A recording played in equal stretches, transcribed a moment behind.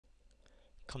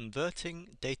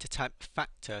Converting data type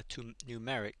factor to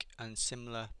numeric and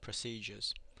similar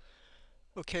procedures.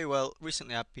 Okay, well,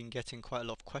 recently I've been getting quite a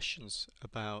lot of questions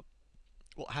about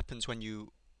what happens when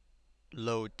you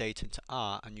load data into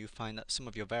R and you find that some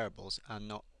of your variables are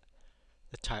not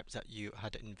the types that you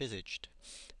had envisaged.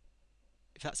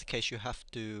 If that's the case, you have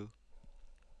to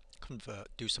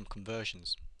do some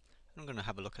conversions. I'm going to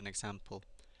have a look at an example.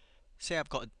 Say I've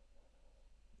got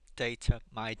data,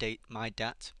 my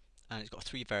dat, and it's got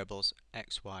three variables,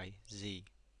 x, y, z.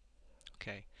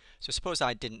 Okay, so suppose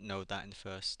I didn't know that in the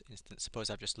first instance. Suppose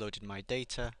I've just loaded my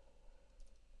data.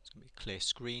 It's going to be a clear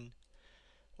screen.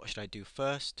 What should I do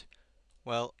first?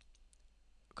 Well,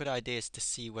 a good idea is to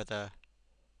see whether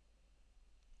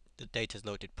the data is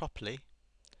loaded properly.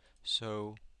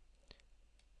 So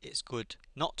it's good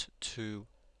not to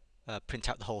print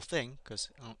out the whole thing, because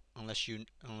unless you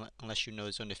know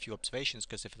there's only a few observations,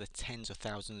 because if there are tens or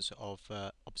thousands of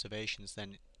observations,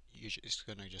 then it's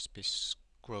going to just be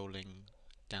scrolling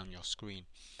down your screen.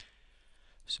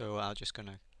 So I'm just going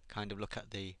to kind of look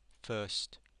at the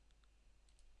first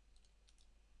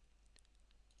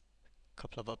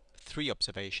couple of three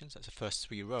observations. That's the first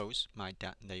three rows, my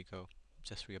dat, and there you go,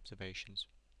 just three observations.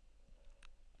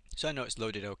 So I know it's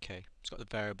loaded okay. It's got the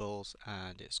variables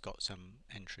and it's got some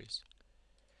entries.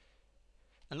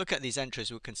 And look at these entries,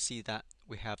 we can see that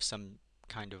we have some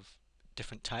kind of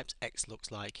different types. X looks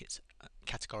like it's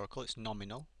categorical, it's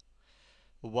nominal.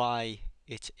 Y,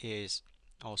 it is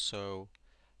also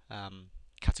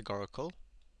categorical.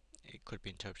 It could be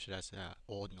interpreted as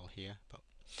ordinal here,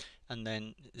 and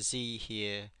then Z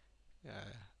here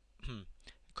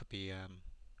could be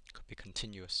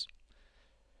continuous.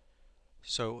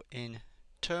 So in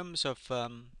terms of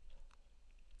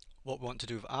what we want to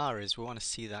do with R is we want to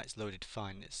see that it's loaded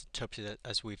fine. It's interpreted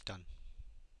as we've done.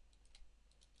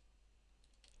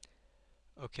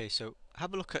 Okay, so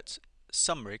have a look at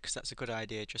summary, because that's a good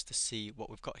idea just to see what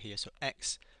we've got here. So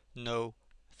X, no,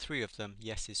 3 of them,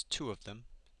 yes is 2 of them.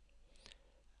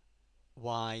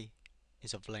 Y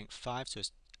is of length 5, so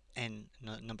it's n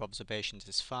number of observations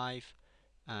is 5,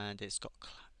 and it's got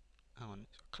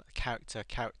character.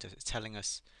 It's telling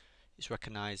us it's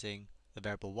recognizing the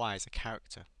variable y as a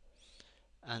character.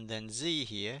 And then Z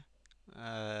here,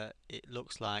 it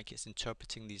looks like it's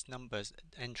interpreting these numbers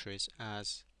entries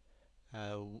as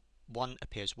 1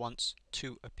 appears once,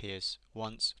 2 appears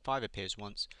once, 5 appears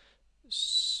once,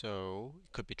 so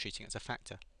it could be treating it as a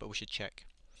factor, but we should check.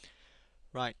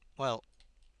 Right, well,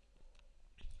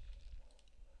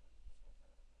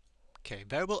 okay,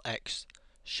 variable x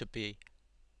should be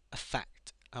a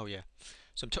fact. Oh yeah,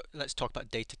 so let's talk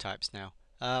about data types now.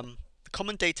 The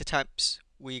common data types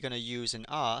we're going to use in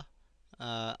R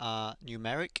are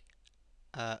numeric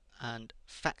and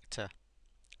factor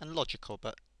and logical,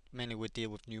 but mainly we deal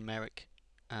with numeric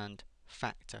and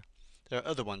factor. There are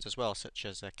other ones as well, such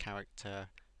as a character,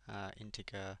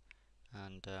 integer,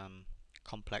 and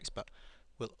complex, but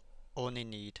we'll only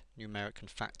need numeric and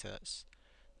factor.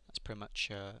 That's pretty much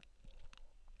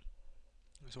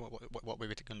what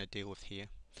we're going to deal with here.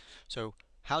 So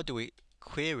how do we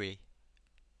query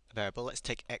a variable? Let's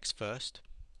take x first.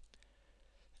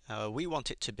 We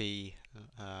want it to be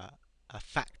a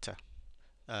factor.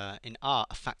 In R,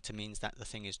 a factor means that the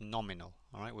thing is nominal.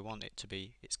 All right, we want it to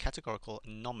be, it's categorical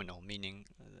and nominal, meaning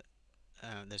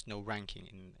there's no ranking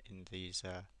in these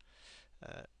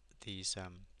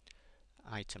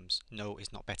items. No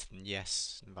is not better than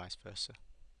yes, and vice versa.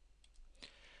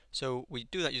 So we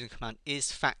do that using the command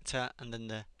isFactor, and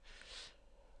then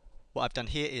what I've done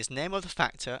here is name of the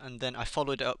factor, and then I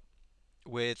followed it up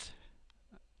with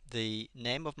the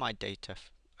name of my data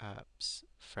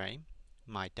frame,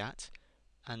 my dat,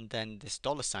 and then this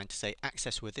 $sign to say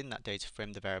access within that data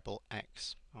frame the variable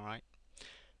x. Alright,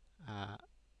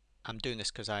 I'm doing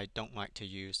this because I don't like to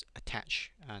use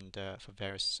attach, and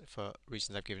for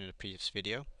reasons I've given in a previous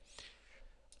video.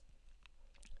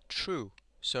 True,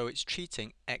 so it's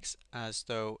treating x as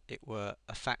though it were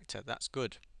a factor. That's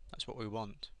good, that's what we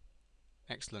want.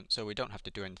 Excellent, so we don't have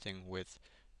to do anything with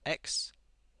x.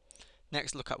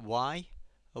 Next, look at y.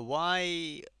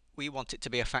 Y, we want it to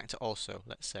be a factor also,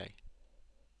 let's say.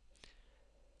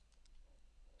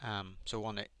 So we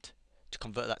want it to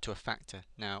convert that to a factor.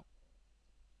 Now,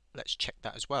 let's check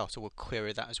that as well. So we'll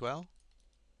query that as well.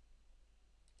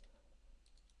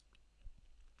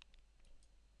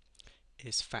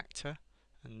 isFactor,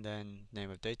 and then name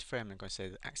of data frame. I'm going to say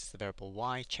that access the variable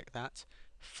y. Check that.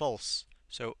 False.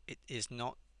 So it is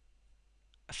not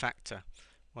a factor.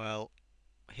 Well,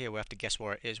 here we have to guess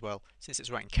what it is. Well, since it's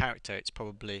writing character, it's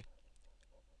probably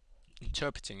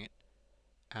interpreting it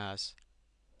as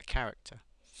a character.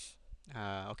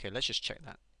 Okay, let's just check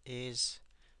that. Is,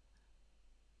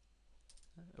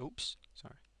 oops,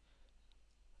 sorry,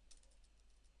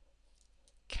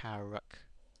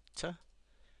 character.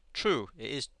 True, it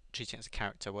is treating it as a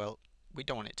character. Well, we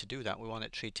don't want it to do that. We want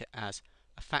it to treat it as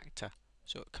a factor.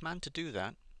 So a command to do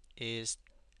that is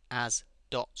as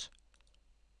dot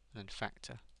and then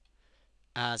factor.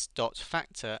 As dot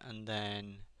factor and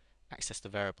then access the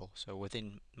variable. So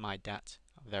within my dat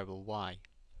variable y.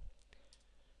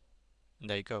 And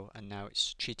there you go. And now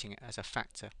it's treating it as a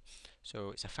factor.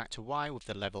 So it's a factor y with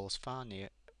the levels far, near,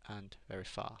 and very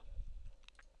far.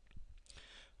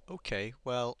 Okay,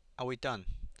 well, are we done?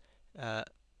 Uh,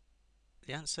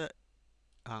 the answer,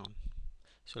 hang on.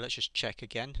 So let's just check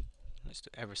again. Let's do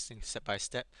everything step by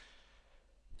step.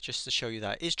 Just to show you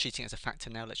that it is treating it as a factor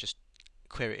now, let's just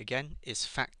query it again. Is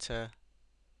factor,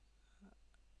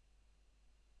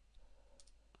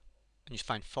 and you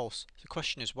find false. The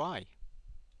question is why?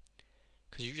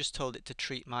 Because you just told it to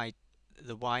treat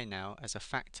the y now as a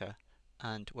factor,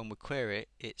 and when we query it,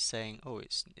 it's saying, oh,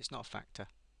 it's not a factor.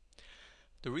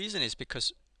 The reason is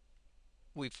because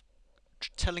we've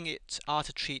telling it R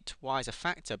to treat y as a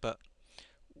factor, but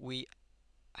we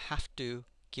have to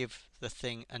give the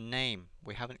thing a name.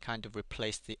 We haven't kind of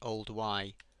replaced the old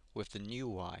y with the new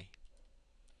y.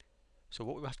 So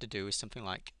what we have to do is something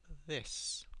like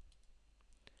this.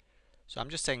 So I'm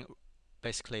just saying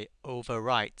basically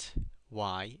overwrite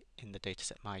y in the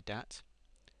dataset mydat.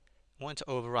 I want to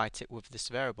overwrite it with this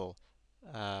variable,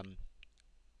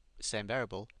 same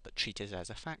variable, but treat it as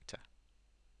a factor.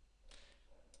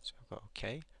 So I've got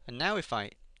OK. And now if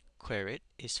I query it,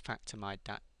 is factor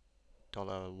mydat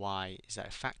 $y, is that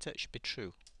a factor? It should be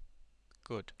true.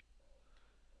 Good.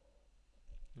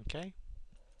 Okay.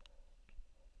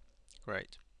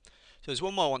 Great. So there's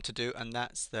one more I want to do, and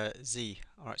that's the z.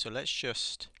 Alright, so let's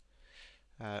just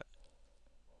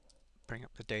bring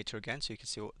up the data again so you can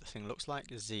see what the thing looks like.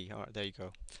 Z. Alright, there you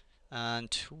go.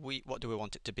 And what do we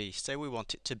want it to be? Say we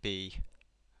want it to be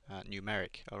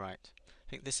numeric. Alright. I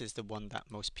think this is the one that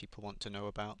most people want to know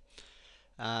about.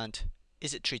 And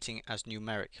is it treating it as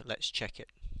numeric? Let's check it.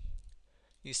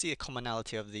 You see a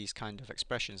commonality of these kind of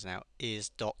expressions now. Is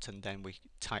dot, and then we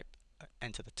type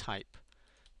enter the type.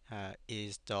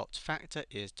 Is dot factor,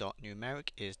 is dot numeric,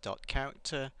 is dot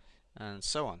character, and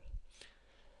so on.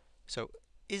 So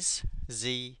is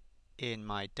z in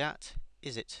my dat,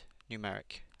 is it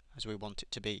numeric as we want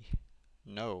it to be?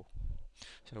 No.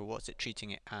 So what's it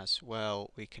treating it as?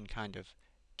 Well, we can kind of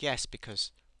guess,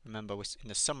 because remember in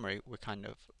the summary we kind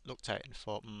of looked at it and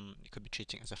thought it could be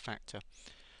treating it as a factor.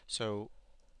 So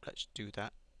let's do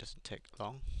that. Doesn't take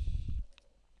long.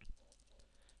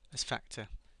 As factor,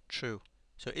 true.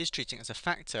 So it is treating it as a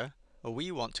factor, but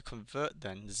we want to convert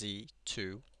then z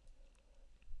to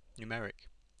numeric.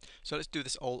 So let's do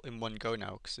this all in one go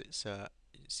now, because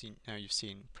now you've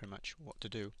seen pretty much what to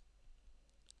do.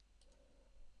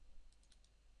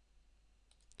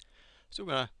 So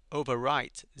we're going to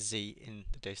overwrite z in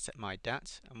the dataset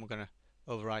mydat, and we're going to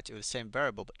overwrite it with the same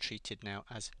variable but treated now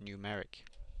as numeric.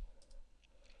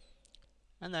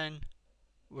 And then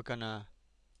we're going to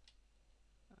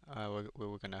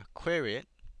query it.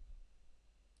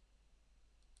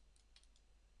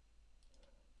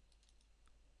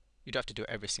 You don't have to do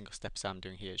every single step as I'm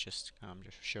doing here. It's just I'm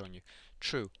just showing you.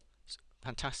 True.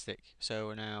 Fantastic.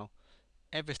 So now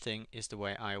everything is the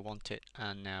way I want it,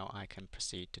 and now I can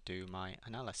proceed to do my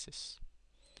analysis.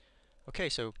 Okay,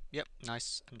 so yep,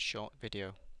 nice and short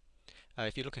video.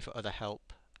 If you're looking for other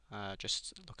help,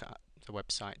 just look at the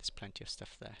website. There's plenty of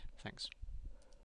stuff there. Thanks.